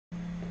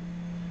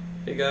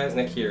Hey guys,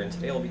 Nick here, and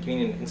today I'll be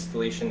doing an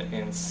installation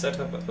and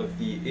setup of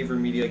the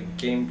AVerMedia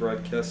Game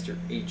Broadcaster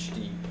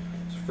HD.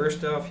 So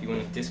first off, you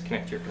want to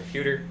disconnect your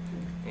computer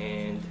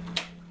and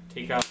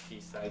take out the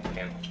side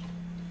panel.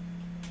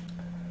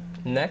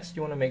 Next,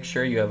 you want to make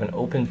sure you have an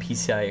open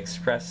PCI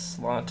Express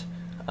slot.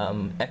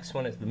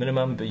 X1 is the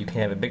minimum, but you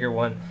can have a bigger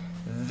one.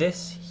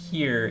 This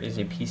here is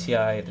a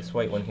PCI, this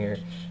white one here,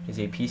 is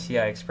a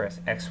PCI Express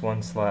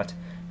X1 slot.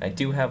 I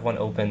do have one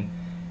open,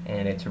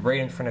 and it's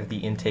right in front of the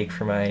intake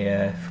for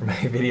my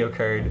video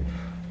card,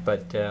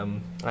 but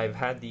I've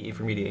had the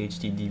AVerMedia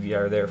HD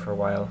DVR there for a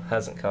while.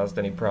 Hasn't caused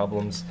any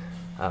problems.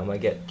 I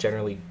get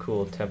generally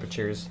cool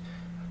temperatures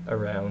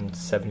around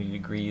 70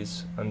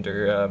 degrees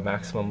under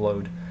maximum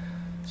load,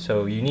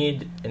 so you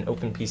need an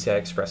open PCI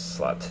Express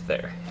slot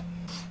there.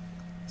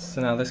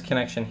 So now this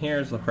connection here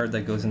is the part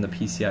that goes in the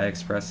PCI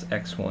Express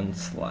X1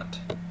 slot.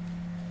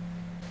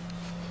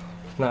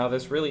 Now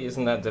this really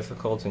isn't that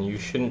difficult, and you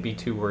shouldn't be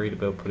too worried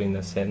about putting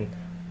this in.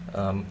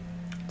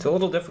 It's a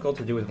little difficult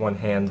to do with one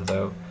hand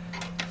though,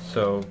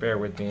 so bear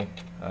with me.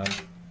 You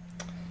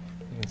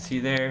can see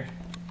there,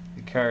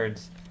 the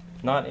card's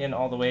not in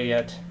all the way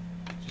yet.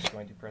 Just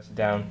going to press it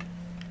down,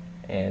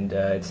 and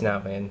it's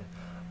now in.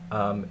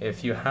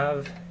 If you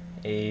have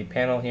a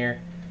panel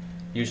here,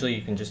 usually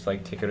you can just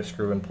like take out a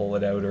screw and pull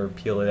it out or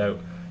peel it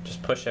out.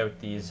 Just push out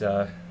these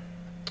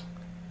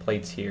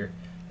plates here,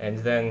 and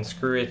then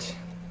screw it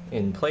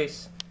in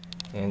place,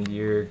 and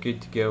you're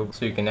good to go.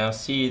 So you can now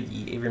see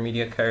the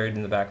AVerMedia card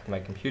in the back of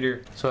my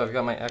computer. So I've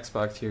got my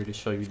Xbox here to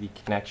show you the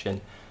connection.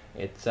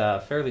 It's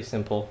fairly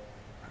simple.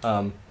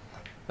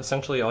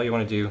 Essentially all you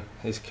want to do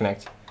is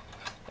connect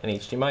an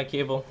HDMI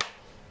cable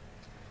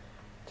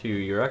to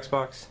your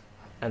Xbox,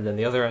 and then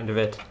the other end of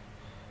it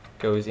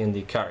goes in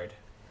the card.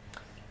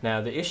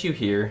 Now the issue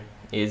here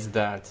is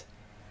that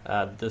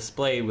the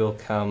display will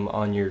come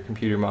on your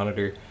computer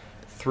monitor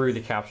through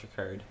the capture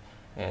card.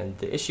 And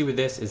the issue with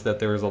this is that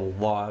there is a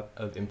lot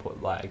of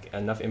input lag,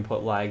 enough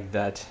input lag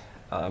that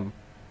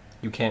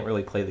you can't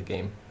really play the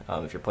game.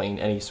 If you're playing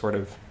any sort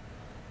of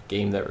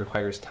game that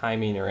requires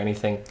timing or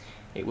anything,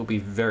 it will be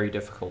very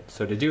difficult.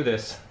 So to do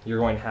this, you're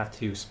going to have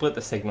to split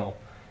the signal,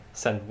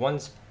 send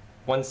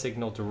one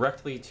signal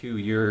directly to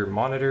your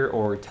monitor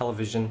or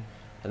television,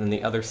 and then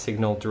the other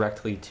signal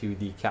directly to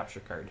the capture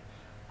card,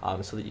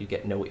 so that you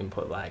get no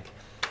input lag.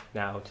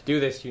 Now to do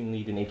this, you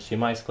need an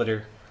HDMI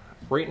splitter.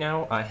 Right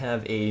now I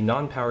have a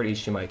non-powered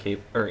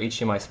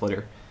HDMI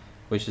splitter,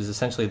 which is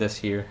essentially this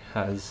here.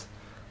 Has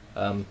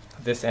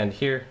this end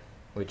here,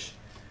 which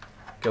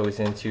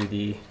goes into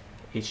the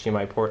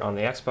HDMI port on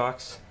the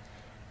Xbox,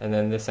 and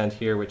then this end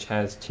here, which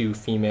has two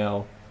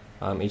female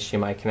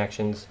HDMI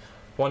connections,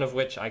 one of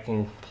which I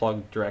can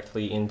plug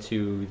directly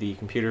into the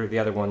computer, the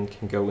other one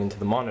can go into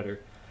the monitor.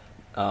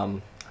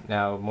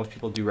 Now most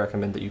people do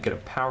recommend that you get a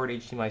powered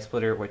HDMI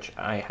splitter, which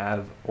I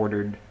have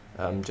ordered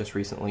just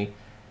recently.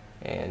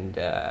 And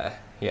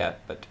yeah,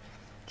 but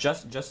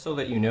just so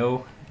that you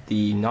know,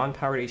 the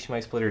non-powered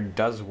HDMI splitter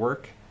does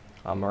work,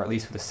 or at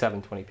least with a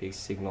 720p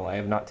signal. I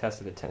have not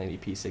tested a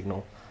 1080p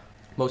signal.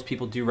 Most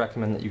people do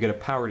recommend that you get a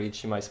powered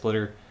HDMI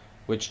splitter,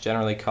 which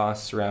generally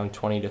costs around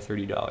 $20 to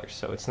 $30.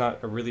 So it's not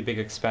a really big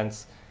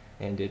expense,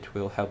 and it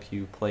will help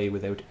you play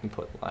without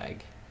input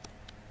lag.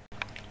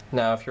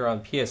 Now if you're on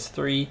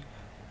PS3,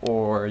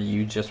 or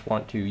you just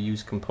want to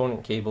use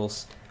component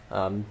cables,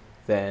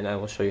 then I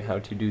will show you how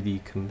to do the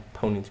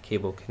component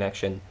cable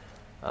connection.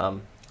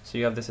 So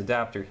you have this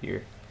adapter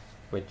here,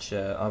 which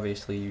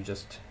obviously you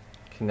just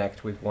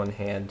connect with one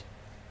hand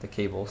the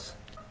cables,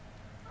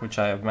 which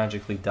I have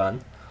magically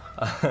done,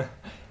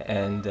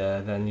 and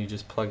then you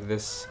just plug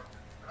this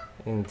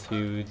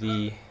into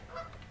the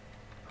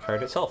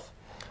card itself.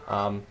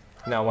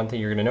 Now one thing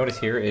you're going to notice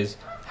here is,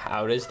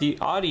 how does the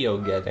audio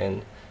get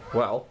in?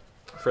 Well,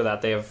 for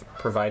that they have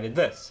provided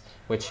this,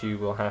 which you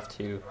will have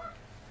to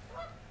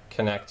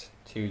connect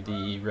to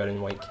the red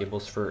and white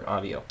cables for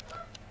audio,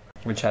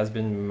 which has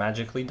been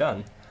magically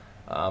done.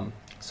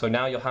 So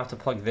now you'll have to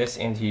plug this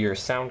into your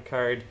sound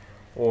card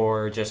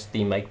or just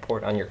the mic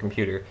port on your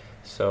computer.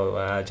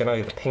 So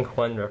generally the pink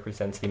one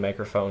represents the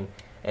microphone,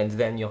 and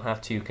then you'll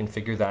have to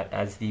configure that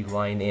as the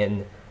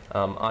line-in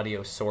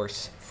audio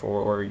source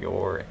for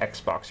your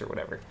Xbox or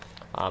whatever.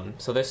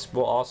 So this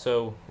will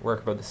also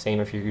work about the same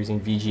if you're using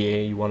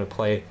VGA, you want to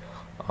play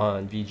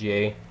on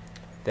VGA,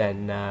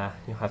 then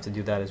you'll have to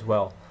do that as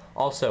well.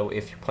 Also,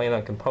 if you're playing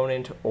on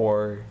component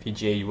or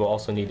VGA, you will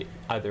also need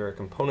either a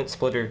component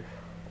splitter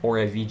or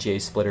a VGA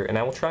splitter, and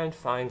I will try and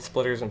find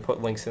splitters and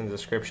put links in the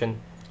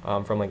description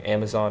from like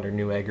Amazon or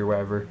Newegg or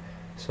wherever,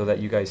 so that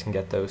you guys can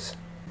get those.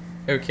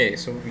 Okay,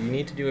 so you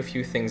need to do a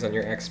few things on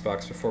your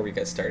Xbox before we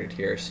get started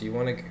here. So you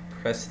want to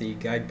press the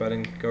guide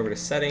button, go over to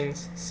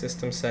Settings,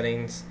 System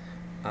Settings,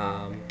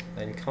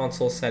 and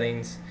Console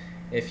Settings.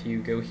 If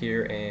you go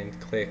here and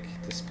click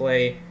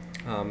Display,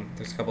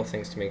 there's a couple of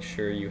things to make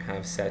sure you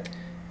have set.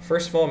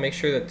 First of all, make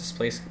sure that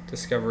Display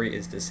Discovery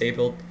is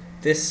disabled.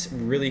 This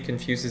really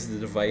confuses the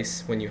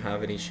device when you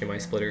have an HDMI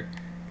splitter,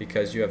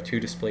 because you have two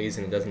displays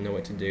and it doesn't know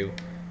what to do.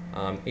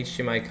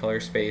 HDMI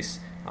color space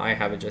I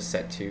have it just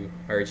set to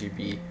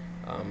RGB.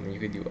 You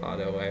could do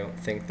auto. I don't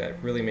think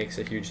that really makes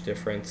a huge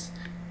difference.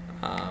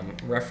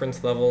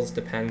 Reference levels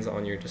depends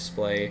on your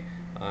display.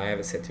 I have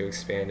it set to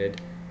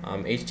expanded.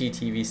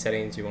 HDTV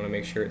settings, you want to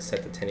make sure it's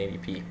set to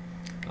 1080p.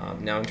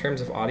 Now in terms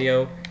of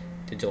audio,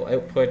 digital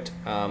output,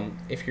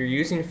 if you're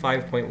using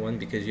 5.1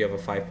 because you have a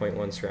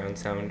 5.1 surround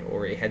sound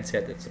or a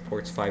headset that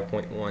supports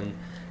 5.1,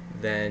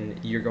 then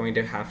you're going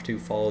to have to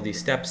follow these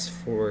steps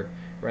for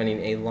running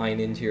a line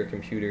into your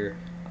computer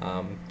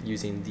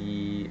using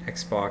the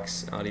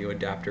Xbox audio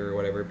adapter or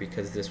whatever,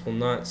 because this will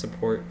not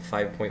support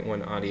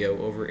 5.1 audio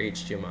over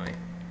HDMI.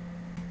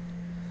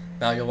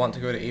 Now you'll want to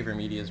go to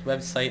AVerMedia's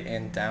website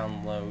and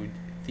download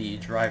the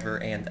driver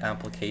and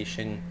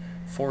application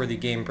for the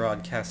Game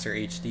Broadcaster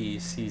HD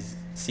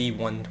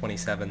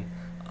C127.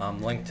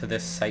 Link to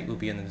this site will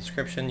be in the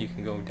description. You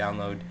can go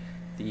download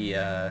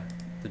the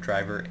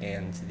driver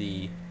and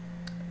the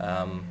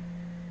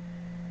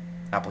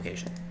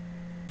application.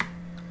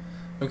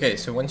 Okay,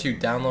 so once you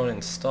download and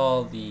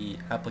install the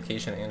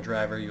application and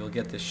driver, you'll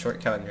get this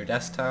shortcut on your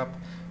desktop.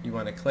 You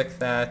want to click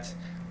that.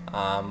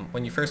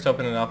 When you first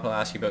open it up, it'll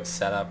ask you about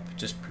setup.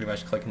 Just pretty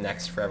much click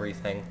next for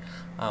everything.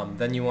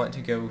 Then you want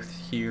to go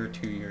here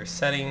to your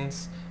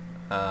settings,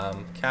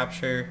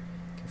 capture,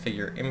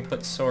 configure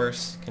input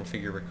source,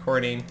 configure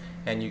recording,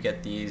 and you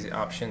get these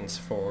options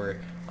for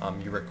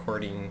your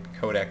recording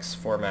codecs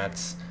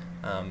formats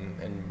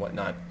and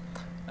whatnot.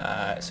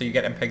 So you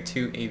get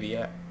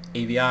MPEG-2,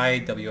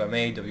 AVI,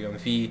 WMA,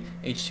 WMV,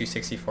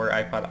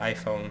 H.264, iPod,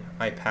 iPhone,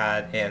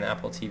 iPad, and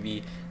Apple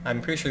TV. I'm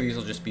pretty sure these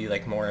will just be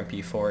like more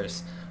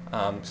MP4s.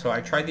 So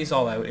I tried these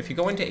all out. If you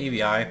go into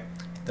AVI,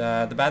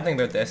 the bad thing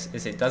about this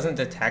is it doesn't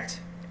detect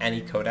any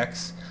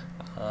codecs.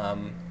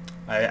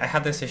 I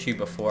had this issue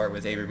before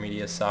with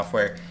AVerMedia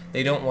software.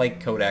 They don't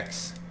like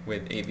codecs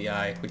with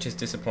AVI, which is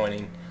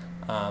disappointing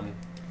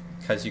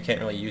because you can't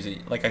really use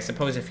it. Like, I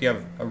suppose if you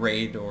have a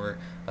RAID or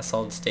a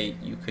solid state,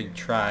 you could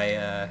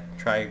try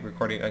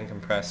recording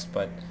uncompressed,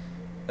 but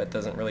that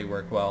doesn't really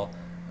work well.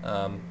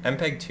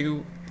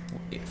 MPEG-2,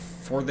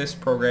 for this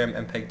program,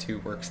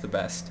 MPEG-2 works the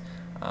best.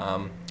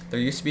 There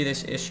used to be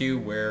this issue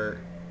where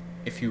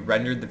if you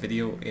rendered the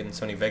video in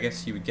Sony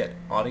Vegas, you would get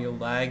audio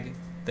lag.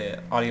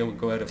 The audio would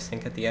go out of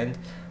sync at the end,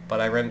 but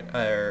I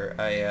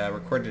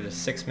recorded a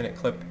 6-minute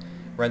clip,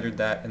 rendered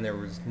that, and there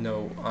was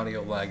no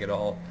audio lag at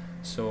all.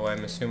 So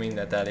I'm assuming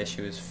that that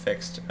issue is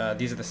fixed.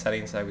 These are the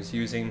settings I was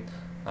using,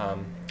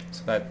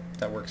 so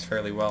that works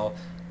fairly well.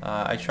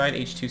 I tried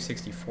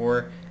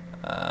H.264,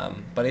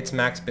 but its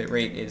max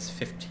bitrate is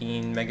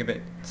 15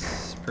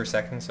 megabits per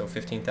second, so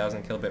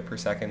 15,000 kilobit per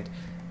second,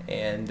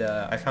 and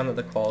I found that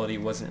the quality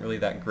wasn't really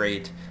that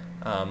great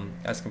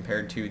as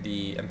compared to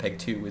the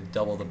MPEG-2 with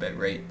double the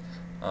bitrate.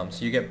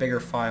 So you get bigger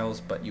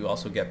files, but you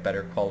also get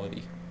better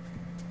quality.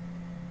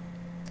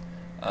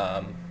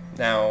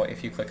 Now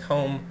if you click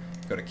home,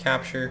 go to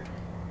capture,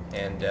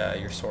 and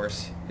your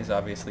source is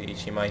obviously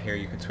HDMI here.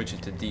 You could switch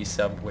it to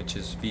D-sub, which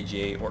is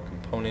VGA or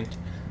component,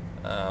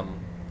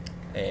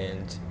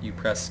 and you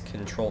press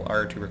Control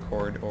R to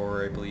record,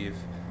 or I believe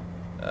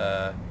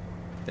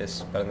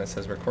this button that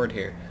says record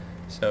here.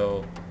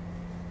 So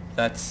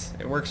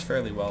it works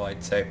fairly well,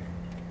 I'd say.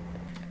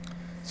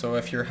 So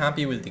if you're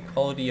happy with the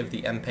quality of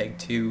the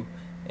MPEG-2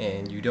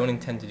 and you don't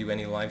intend to do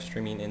any live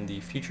streaming in the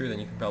future, then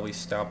you can probably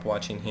stop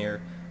watching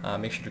here.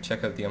 Make sure to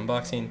check out the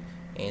unboxing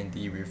and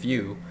the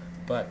review.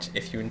 But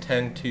if you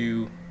intend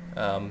to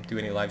do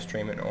any live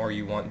streaming, or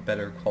you want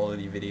better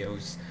quality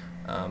videos,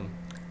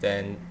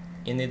 then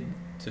in the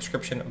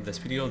description of this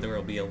video there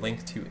will be a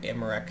link to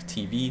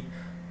AVerTV.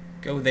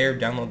 Go there,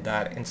 download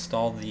that,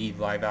 install the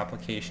live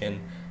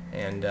application,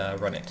 and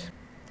run it.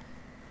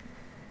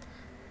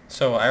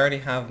 So I already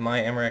have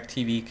my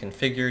AVerTV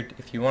configured.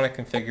 If you want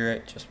to configure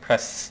it, just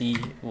press C.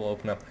 It will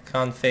open up the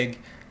config.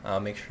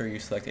 Make sure you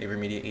select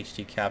AVerMedia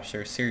HD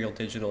Capture, Serial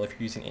Digital if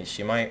you're using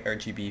HDMI,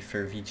 RGB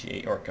for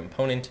VGA or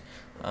component.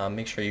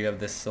 Make sure you have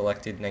this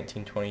selected,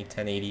 1920,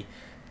 1080,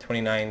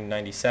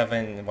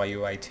 2997,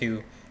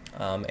 YUI2.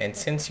 And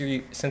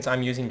since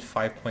I'm using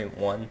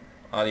 5.1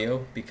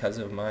 audio because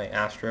of my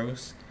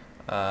Astros,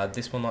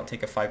 this will not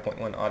take a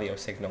 5.1 audio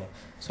signal.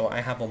 So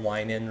I have a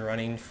line-in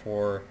running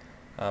for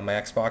my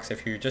Xbox.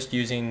 If you're just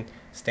using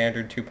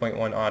standard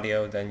 2.1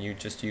 audio, then you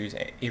just use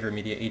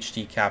AVerMedia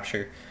HD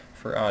Capture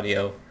for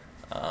audio.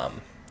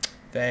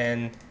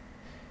 Then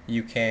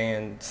you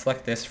can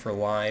select this for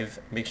live.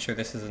 Make sure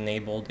this is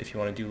enabled if you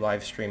want to do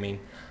live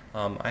streaming.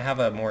 I have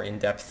a more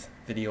in-depth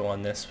video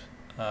on this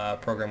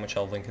program, which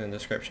I'll link in the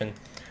description.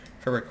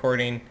 For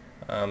recording,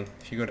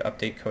 if you go to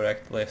update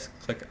codec list,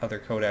 click other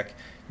codec,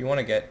 you want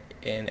to get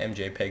an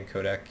MJPEG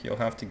codec. You'll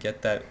have to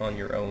get that on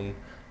your own.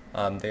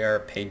 They are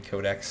paid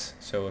codecs,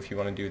 so if you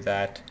want to do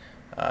that,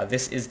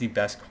 this is the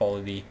best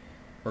quality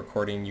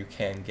recording you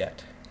can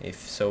get.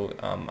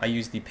 I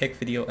use the PIC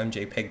Video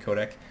MJPEG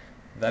codec.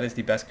 That is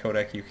the best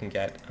codec you can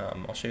get.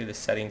 I'll show you the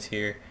settings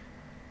here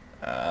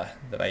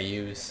that I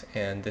use,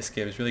 and this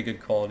gives really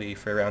good quality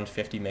for around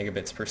 50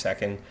 megabits per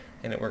second,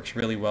 and it works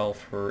really well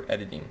for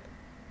editing.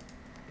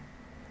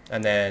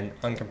 and then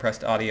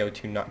uncompressed audio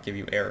to not give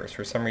you errors.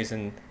 For some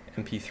reason,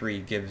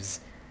 MP3 gives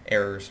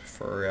errors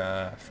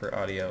for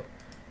audio.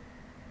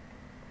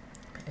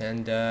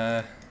 And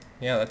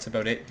yeah, that's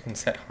about it. You can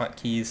set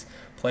hotkeys,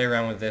 play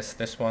around with this.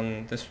 This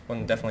one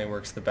definitely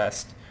works the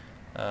best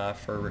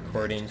for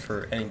recording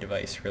for any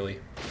device, really.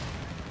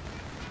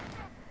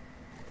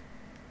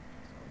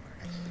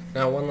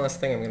 Now, one last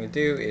thing I'm going to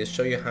do is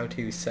show you how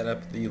to set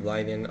up the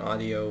line-in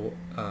audio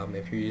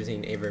if you're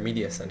using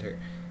AVerMedia Center.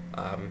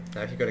 Now,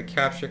 if you go to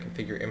Capture,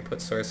 configure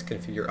input source,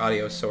 configure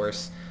audio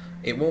source,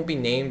 it won't be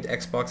named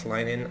Xbox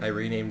line-in. I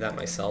renamed that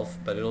myself,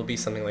 but it'll be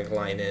something like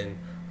line-in.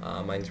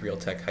 Mine's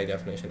Realtek high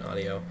definition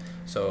audio.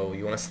 So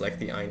you want to select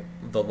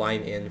the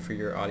line-in for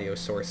your audio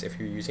source if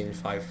you're using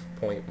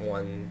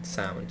 5.1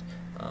 sound,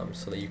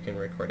 so that you can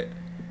record it.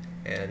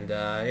 And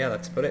yeah,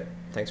 that's about it.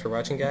 Thanks for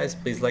watching, guys.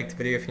 Please like the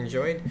video if you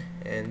enjoyed,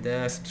 and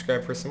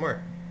subscribe for some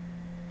more.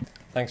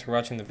 Thanks for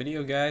watching the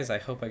video, guys. I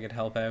hope I could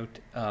help out.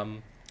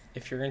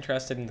 If you're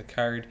interested in the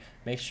card,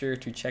 make sure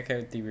to check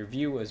out the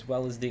review as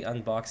well as the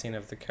unboxing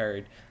of the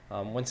card.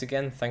 Once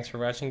again, thanks for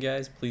watching,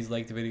 guys. Please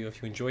like the video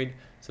if you enjoyed,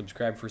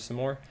 subscribe for some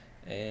more,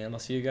 and I'll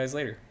see you guys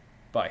later.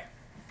 Bye.